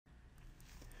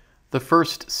The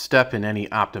first step in any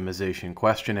optimization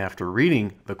question after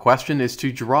reading the question is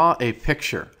to draw a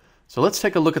picture. So let's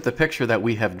take a look at the picture that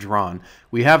we have drawn.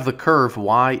 We have the curve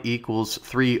y equals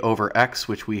 3 over x,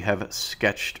 which we have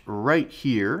sketched right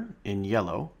here in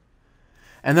yellow.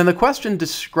 And then the question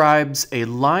describes a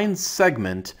line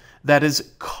segment that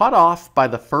is cut off by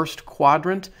the first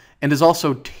quadrant and is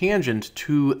also tangent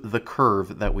to the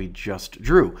curve that we just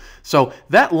drew. So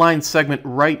that line segment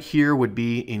right here would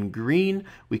be in green.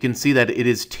 We can see that it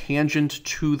is tangent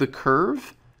to the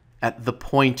curve at the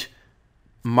point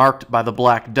marked by the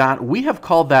black dot. We have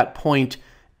called that point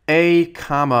a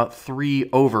comma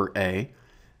 3 over a.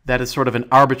 That is sort of an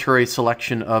arbitrary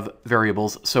selection of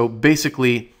variables. So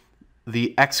basically,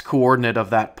 the x-coordinate of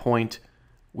that point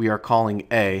we are calling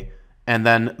a, and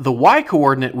then the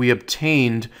y-coordinate we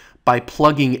obtained by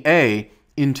plugging a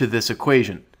into this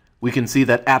equation. We can see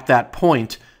that at that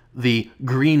point, the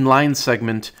green line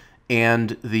segment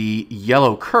and the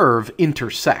yellow curve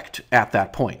intersect at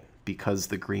that point because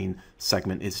the green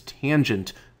segment is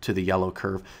tangent to the yellow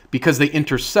curve. Because they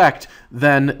intersect,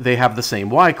 then they have the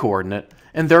same y-coordinate,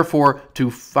 and therefore, to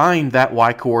find that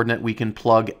y-coordinate, we can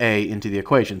plug a into the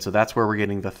equation. So that's where we're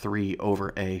getting the 3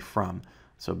 over a from.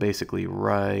 So basically,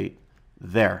 right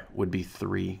there would be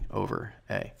 3 over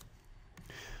a.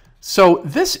 So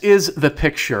this is the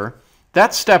picture.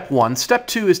 That's step one. Step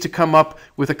two is to come up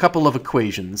with a couple of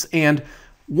equations. And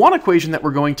one equation that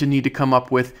we're going to need to come up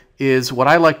with is what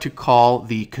I like to call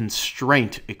the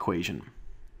constraint equation.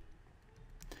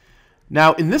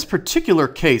 Now, in this particular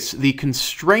case, the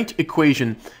constraint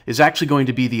equation is actually going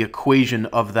to be the equation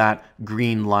of that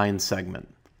green line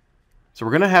segment. So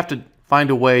we're going to have to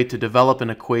find a way to develop an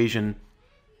equation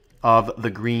of the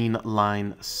green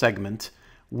line segment.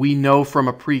 We know from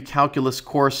a pre-calculus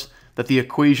course that the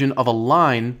equation of a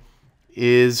line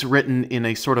is written in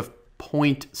a sort of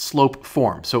point slope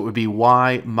form. So it would be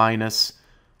y minus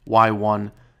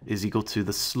y1 is equal to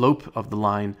the slope of the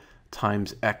line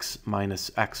times x minus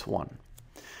x1.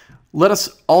 Let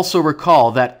us also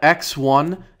recall that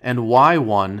x1 and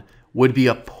y1 would be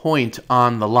a point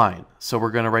on the line. So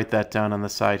we're going to write that down on the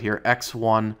side here.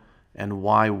 x1 and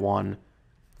y1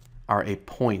 are a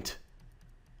point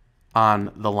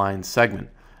on the line segment.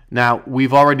 Now,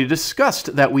 we've already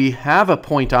discussed that we have a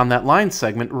point on that line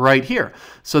segment right here.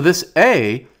 So this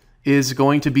a is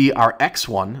going to be our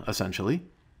x1, essentially.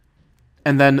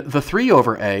 And then the 3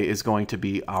 over a is going to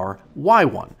be our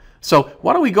y1. So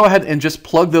why don't we go ahead and just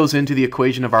plug those into the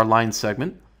equation of our line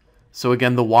segment. So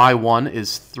again, the y1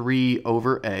 is 3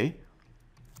 over a.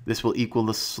 This will equal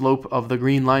the slope of the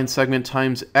green line segment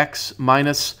times x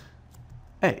minus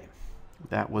a.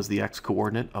 That was the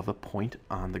x-coordinate of a point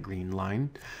on the green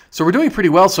line. So we're doing pretty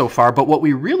well so far, but what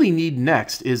we really need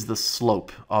next is the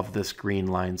slope of this green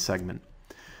line segment.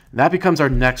 And that becomes our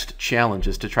next challenge,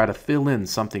 is to try to fill in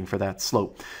something for that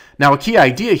slope. Now, a key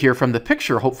idea here from the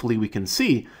picture, hopefully we can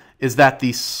see, is that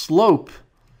the slope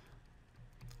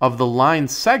of the line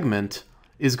segment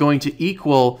is going to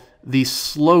equal the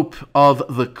slope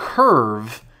of the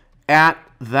curve at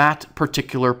that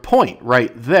particular point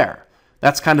right there.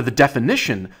 That's kind of the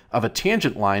definition of a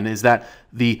tangent line, is that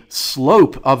the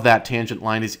slope of that tangent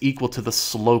line is equal to the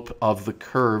slope of the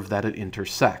curve that it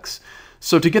intersects.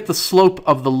 So to get the slope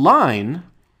of the line,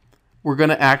 we're going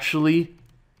to actually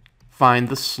find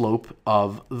the slope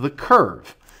of the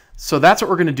curve. So that's what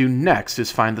we're going to do next,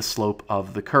 is find the slope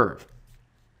of the curve.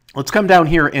 Let's come down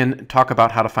here and talk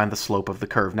about how to find the slope of the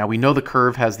curve. Now, we know the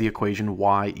curve has the equation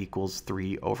y equals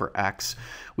 3 over x.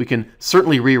 We can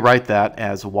certainly rewrite that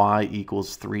as y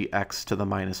equals 3x to the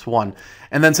minus 1.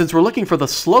 And then since we're looking for the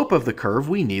slope of the curve,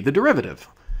 we need the derivative.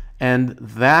 And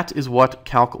that is what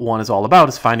Calc 1 is all about,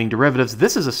 is finding derivatives.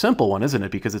 This is a simple one, isn't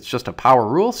it? Because it's just a power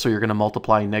rule. So you're going to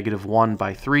multiply -1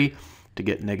 by 3 to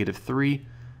get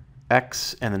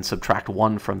 -3x, and then subtract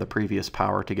 1 from the previous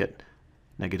power to get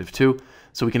 -2.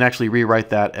 So we can actually rewrite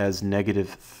that as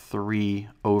 -3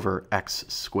 over x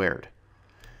squared.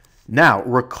 Now,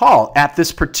 recall, at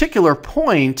this particular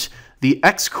point, the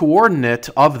x-coordinate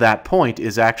of that point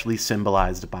is actually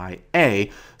symbolized by a.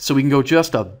 So we can go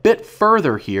just a bit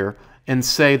further here and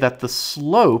say that the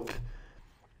slope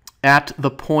at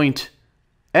the point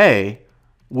a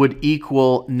would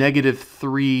equal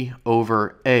 -3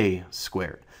 over a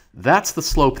squared. That's the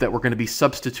slope that we're going to be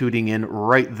substituting in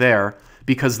right there,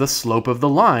 because the slope of the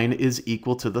line is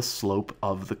equal to the slope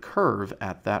of the curve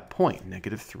at that point,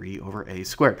 -3 over a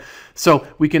squared. So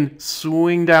we can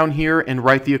swing down here and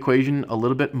write the equation a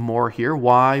little bit more here.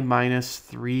 Y minus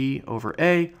 3 over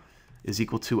a is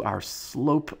equal to our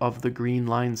slope of the green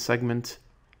line segment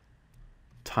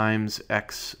times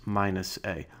x minus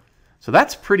a. So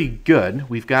that's pretty good.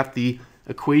 We've got the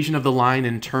equation of the line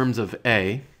in terms of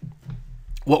a.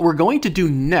 What we're going to do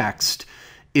next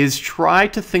is try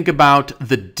to think about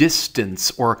the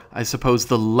distance, or I suppose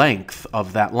the length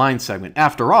of that line segment.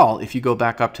 After all, if you go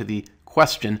back up to the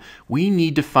question, we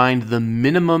need to find the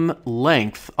minimum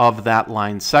length of that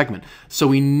line segment. So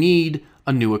we need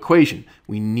a new equation.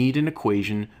 We need an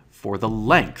equation for the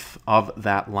length of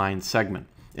that line segment.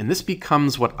 And this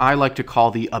becomes what I like to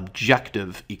call the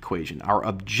objective equation. Our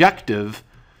objective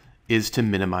is to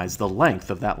minimize the length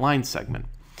of that line segment.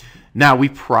 Now, we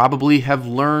probably have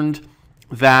learned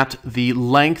that the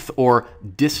length or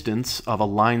distance of a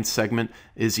line segment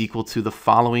is equal to the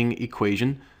following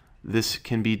equation. This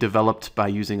can be developed by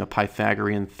using a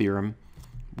Pythagorean theorem.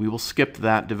 We will skip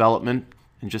that development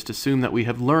and just assume that we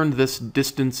have learned this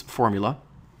distance formula.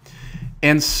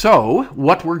 And so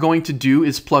what we're going to do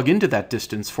is plug into that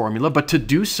distance formula, but to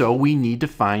do so we need to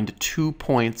find 2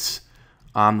 points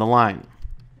on the line.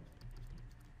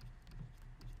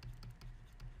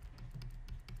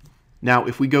 Now,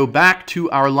 if we go back to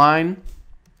our line,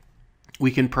 we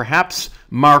can perhaps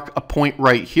mark a point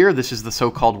right here. This is the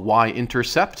so-called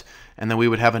y-intercept. And then we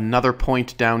would have another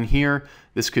point down here.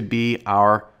 This could be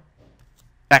our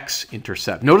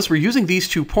x-intercept. Notice we're using these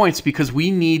 2 points because we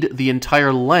need the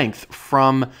entire length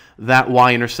from that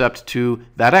y-intercept to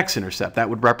that x-intercept.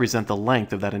 That would represent the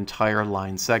length of that entire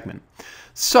line segment.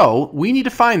 So we need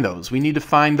to find those. We need to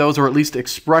find those, or at least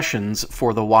expressions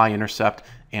for the y-intercept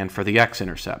and for the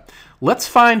x-intercept. Let's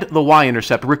find the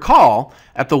y-intercept. Recall,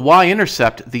 at the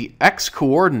y-intercept, the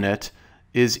x-coordinate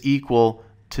is equal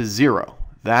to 0.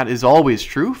 That is always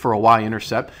true for a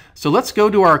y-intercept. So let's go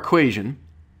to our equation,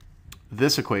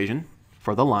 this equation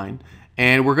for the line,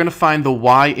 and we're going to find the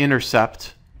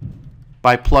y-intercept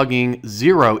by plugging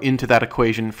 0 into that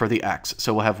equation for the x.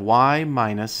 So we'll have y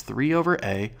minus 3 over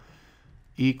a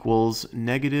equals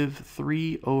negative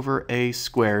 3 over a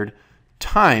squared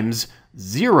times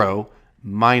 0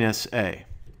 minus a.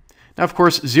 Now, of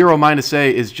course, 0 minus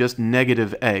a is just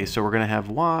negative a, so we're going to have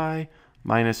y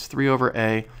minus 3 over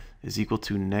a is equal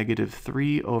to negative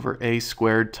 3 over a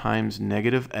squared times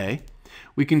negative a.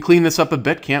 We can clean this up a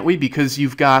bit, can't we? Because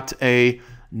you've got a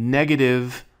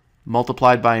negative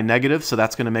multiplied by a negative, so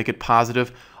that's going to make it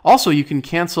positive. Also, you can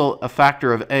cancel a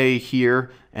factor of a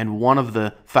here and one of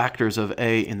the factors of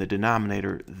a in the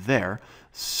denominator there.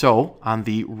 So on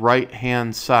the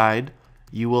right-hand side,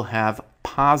 you will have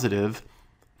positive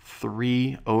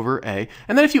 3 over a.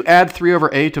 And then if you add 3 over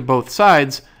a to both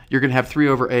sides, you're going to have 3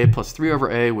 over a plus 3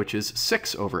 over a, which is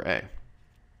 6 over a.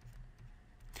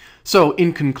 So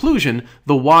in conclusion,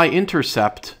 the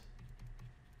y-intercept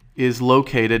is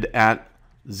located at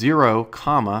 0,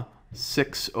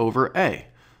 6 over a.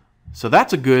 So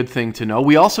that's a good thing to know.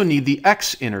 We also need the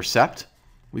x-intercept.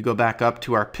 We go back up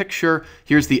to our picture.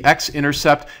 Here's the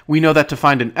x-intercept. We know that to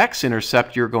find an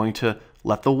x-intercept, you're going to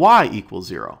let the y equal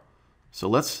 0. So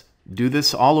let's do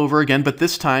this all over again, but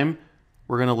this time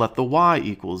we're going to let the y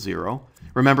equal 0.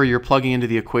 Remember, you're plugging into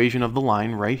the equation of the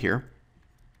line right here.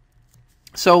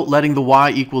 So letting the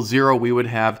y equal 0, we would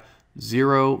have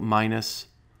 0 minus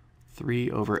 3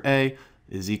 over a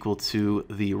is equal to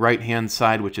the right-hand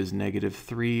side, which is negative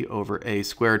 3 over a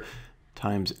squared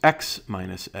times x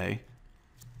minus a.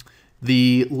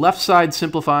 The left side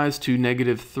simplifies to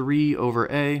negative 3 over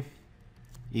a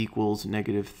equals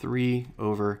negative 3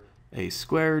 over a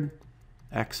squared,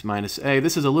 x minus a.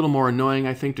 This is a little more annoying,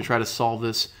 I think, to try to solve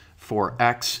this for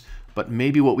x, but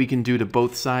maybe what we can do to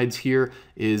both sides here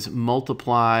is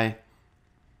multiply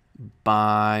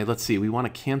by, let's see, we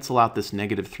want to cancel out this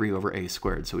negative 3 over a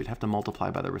squared, so we'd have to multiply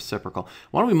by the reciprocal.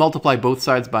 Why don't we multiply both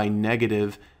sides by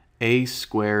negative a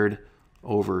squared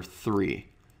over 3?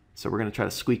 So we're going to try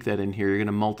to squeak that in here. You're going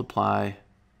to multiply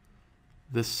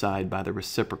this side by the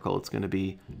reciprocal. It's going to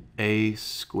be a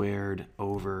squared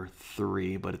over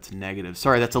 3, but it's negative.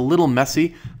 Sorry, that's a little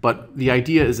messy, but the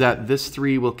idea is that this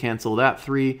 3 will cancel that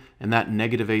 3, and that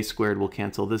negative a squared will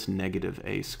cancel this negative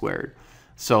a squared.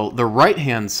 So the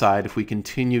right-hand side, if we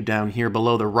continue down here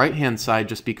below, the right-hand side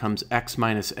just becomes x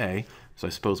minus a. So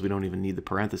I suppose we don't even need the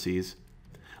parentheses.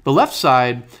 The left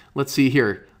side, let's see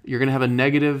here. You're going to have a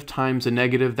negative times a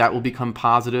negative. That will become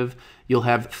positive. You'll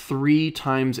have 3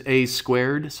 times a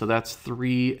squared. So that's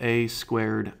 3a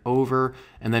squared over.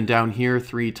 And then down here,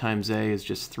 3 times a is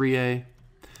just 3a.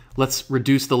 Let's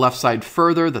reduce the left side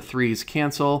further. The 3's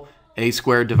cancel. A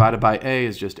squared divided by a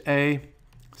is just a.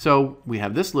 So we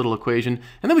have this little equation.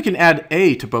 And then we can add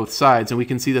a to both sides. And we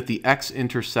can see that the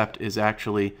x-intercept is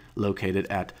actually located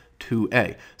at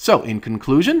 2a. So in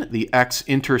conclusion, the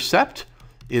x-intercept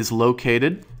is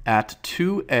located at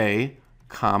 2a,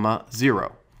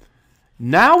 0.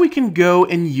 Now we can go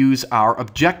and use our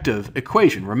objective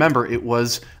equation. Remember, it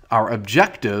was our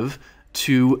objective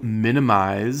to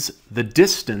minimize the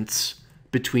distance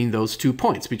between those 2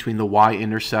 points, between the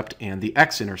y-intercept and the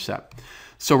x-intercept.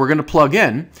 So we're going to plug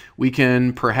in. We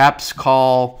can perhaps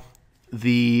call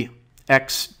the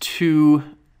x2,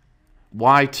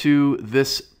 y2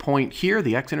 this point here,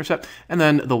 the x-intercept, and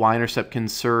then the y-intercept can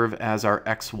serve as our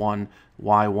x1,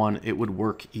 y1. It would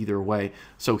work either way.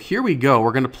 So here we go.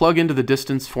 We're going to plug into the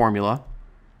distance formula.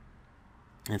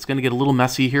 It's going to get a little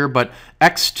messy here, but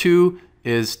x2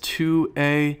 is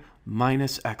 2a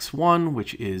minus x1,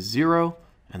 which is 0,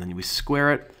 and then we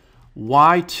square it.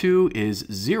 y2 is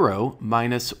 0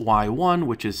 minus y1,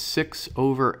 which is 6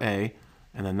 over a,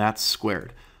 and then that's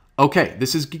squared. Okay,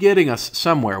 this is getting us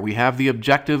somewhere. We have the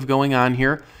objective going on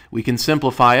here. We can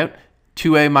simplify it.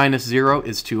 2a minus 0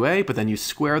 is 2a, but then you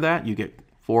square that, you get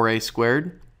 4a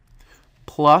squared,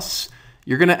 plus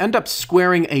you're going to end up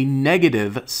squaring a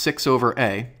negative 6 over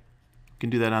a. You can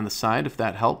do that on the side if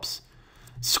that helps.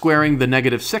 Squaring the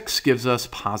negative 6 gives us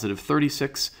positive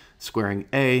 36. Squaring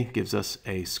a gives us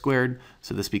a squared.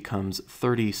 So this becomes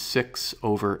 36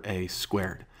 over a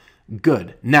squared.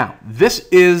 Good. Now, this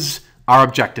is our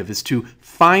objective, is to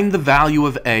find the value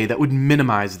of a that would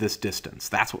minimize this distance.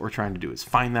 That's what we're trying to do, is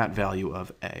find that value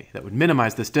of a that would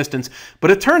minimize this distance.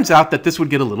 But it turns out that this would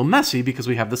get a little messy because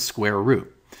we have the square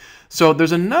root. So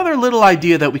there's another little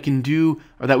idea that we can do,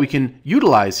 or that we can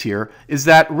utilize here, is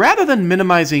that rather than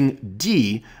minimizing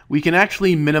d, we can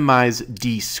actually minimize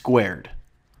d squared.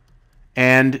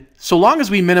 And so long as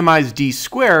we minimize d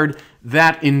squared,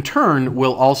 that in turn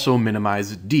will also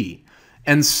minimize d.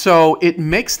 And so it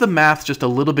makes the math just a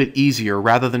little bit easier.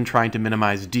 Rather than trying to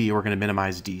minimize d, we're going to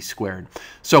minimize d squared.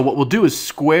 So what we'll do is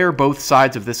square both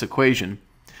sides of this equation.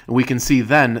 And we can see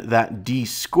then that d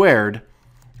squared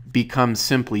becomes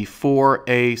simply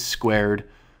 4a squared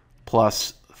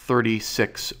plus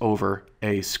 36 over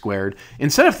a squared.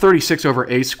 Instead of 36 over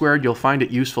a squared, you'll find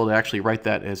it useful to actually write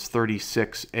that as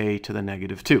 36a to the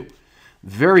negative 2.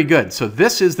 Very good. So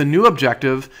this is the new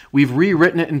objective. We've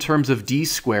rewritten it in terms of d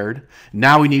squared.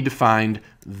 Now we need to find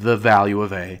the value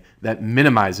of a that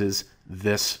minimizes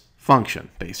this function,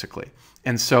 basically.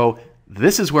 And so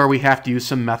this is where we have to use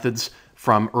some methods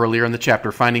from earlier in the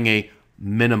chapter, finding a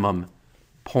minimum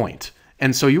point.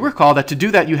 And so you recall that to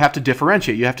do that, you have to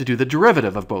differentiate. You have to do the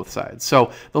derivative of both sides.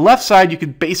 So the left side you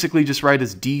could basically just write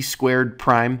as d squared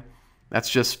prime. That's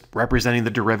just representing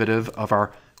the derivative of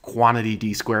our quantity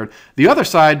d squared. The other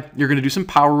side, you're going to do some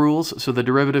power rules. So the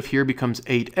derivative here becomes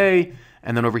 8a,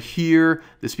 and then over here,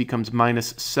 this becomes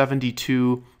minus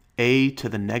 72a to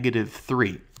the negative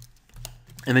 3.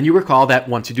 And then you recall that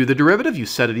once you do the derivative, you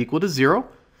set it equal to 0.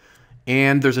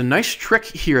 And there's a nice trick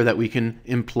here that we can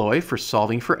employ for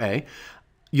solving for a.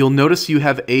 You'll notice you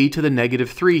have a to the negative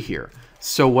 3 here.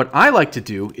 So what I like to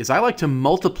do is I like to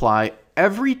multiply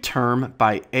every term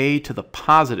by a to the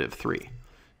positive 3,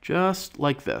 just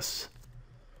like this.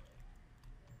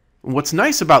 What's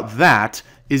nice about that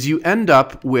is you end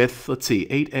up with, let's see,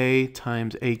 8a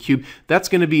times a cubed. That's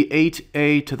going to be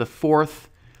 8a to the 4th.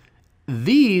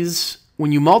 These,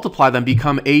 when you multiply them,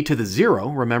 become a to the 0.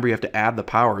 Remember, you have to add the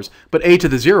powers. But a to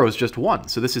the 0 is just 1.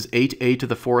 So this is 8a to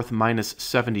the 4th minus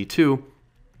 72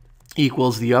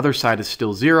 equals, the other side is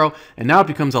still 0. And now it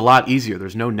becomes a lot easier.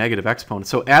 There's no negative exponent.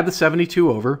 So add the 72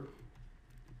 over.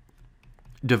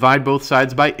 Divide both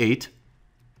sides by 8.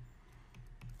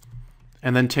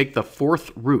 And then take the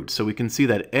 4th root. So we can see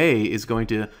that a is going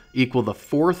to equal the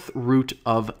 4th root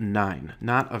of 9.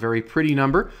 Not a very pretty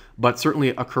number, but certainly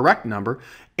a correct number.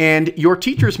 And your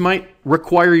teachers might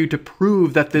require you to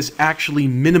prove that this actually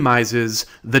minimizes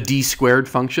the d squared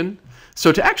function.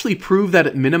 So to actually prove that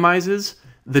it minimizes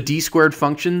the d squared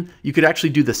function, you could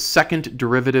actually do the second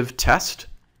derivative test.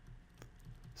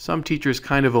 Some teachers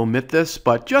kind of omit this,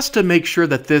 but just to make sure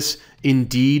that this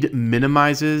indeed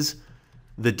minimizes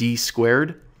the d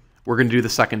squared, we're going to do the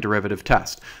second derivative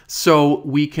test. So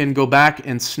we can go back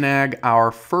and snag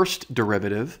our first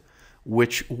derivative,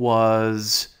 which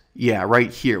was, yeah,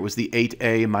 right here. It was the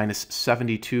 8a minus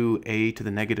 72a to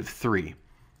the negative 3.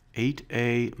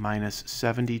 8a minus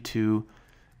 72a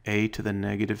to the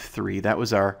negative 3. That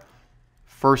was our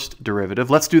first derivative.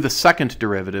 Let's do the second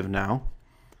derivative now.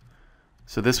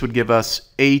 So this would give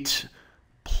us 8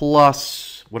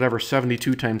 plus whatever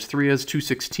 72 times 3 is,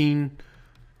 216.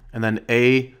 And then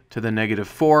a to the negative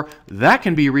 4. That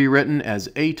can be rewritten as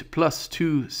 8 plus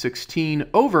 216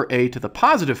 over a to the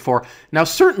positive 4. Now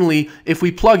certainly, if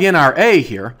we plug in our a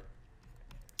here,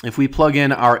 if we plug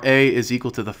in our a is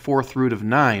equal to the 4th root of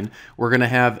 9, we're going to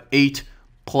have 8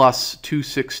 plus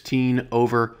 216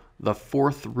 over the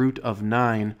 4th root of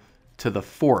 9 to the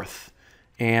fourth.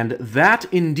 And that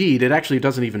indeed, it actually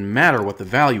doesn't even matter what the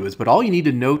value is, but all you need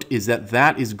to note is that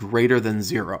that is greater than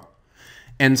 0.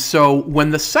 And so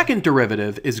when the second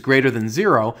derivative is greater than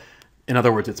 0, in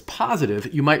other words, it's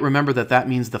positive, you might remember that that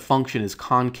means the function is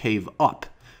concave up.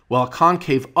 Well, a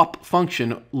concave up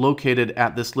function located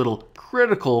at this little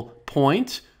critical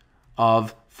point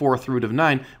of 4th root of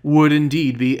 9 would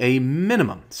indeed be a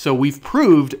minimum. So we've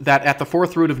proved that at the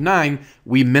 4th root of 9,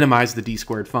 we minimize the d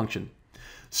squared function.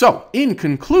 So in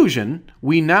conclusion,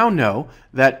 we now know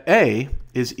that a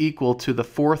is equal to the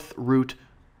 4th root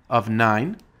of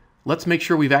 9. Let's make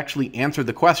sure we've actually answered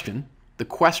the question. The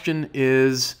question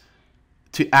is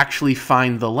to actually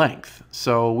find the length.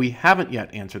 So we haven't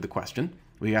yet answered the question.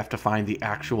 We have to find the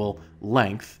actual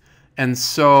length. And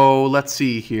so let's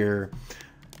see here.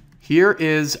 Here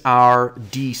is our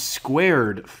d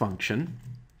squared function.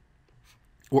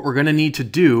 What we're going to need to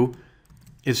do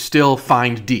is still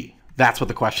find d. That's what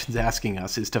the question's asking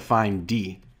us, is to find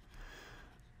d.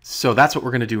 So that's what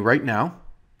we're going to do right now.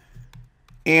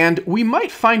 And we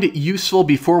might find it useful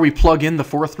before we plug in the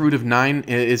 4th root of 9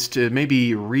 is to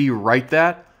maybe rewrite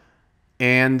that.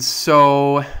 And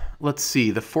so let's see,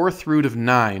 the 4th root of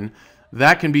 9,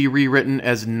 that can be rewritten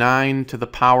as 9 to the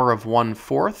power of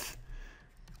 1/4.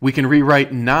 We can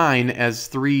rewrite 9 as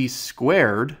 3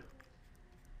 squared.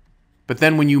 But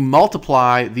then when you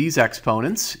multiply these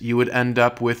exponents, you would end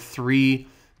up with 3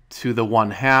 to the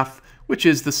 1/2, which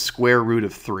is the square root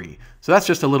of 3. So that's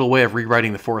just a little way of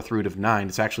rewriting the 4th root of 9.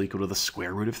 It's actually equal to the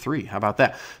square root of 3. How about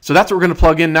that? So that's what we're going to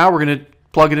plug in now. We're going to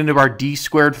plug it into our d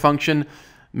squared function,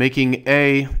 making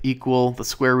a equal the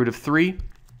square root of 3.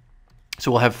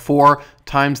 So we'll have 4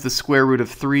 times the square root of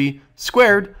 3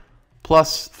 squared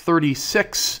plus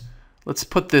 36. Let's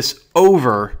put this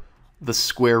over the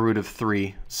square root of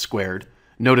 3 squared.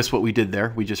 Notice what we did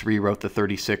there. We just rewrote the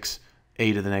 36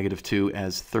 a to the negative 2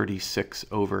 as 36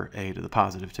 over a to the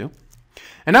positive 2.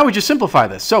 And now we just simplify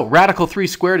this. So radical 3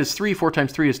 squared is 3. 4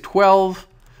 times 3 is 12.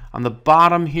 On the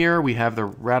bottom here, we have the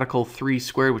radical 3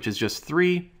 squared, which is just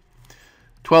 3.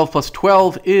 12 plus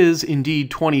 12 is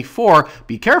indeed 24.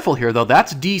 Be careful here, though.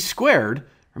 That's d squared.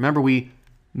 Remember, we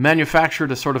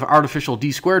manufactured a sort of artificial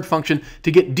d squared function.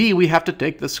 To get d, we have to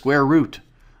take the square root.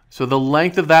 So the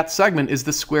length of that segment is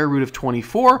the square root of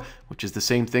 24, which is the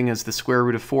same thing as the square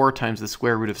root of 4 times the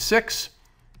square root of 6.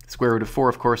 The square root of 4,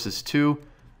 of course, is 2.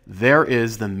 There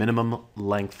is the minimum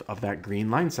length of that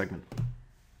green line segment.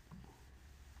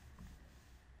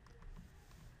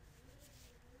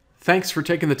 Thanks for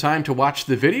taking the time to watch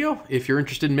the video. If you're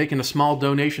interested in making a small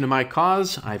donation to my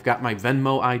cause, I've got my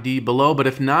Venmo ID below, but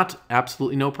if not,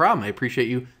 absolutely no problem. I appreciate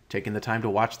you taking the time to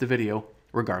watch the video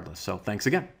regardless. So thanks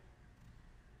again.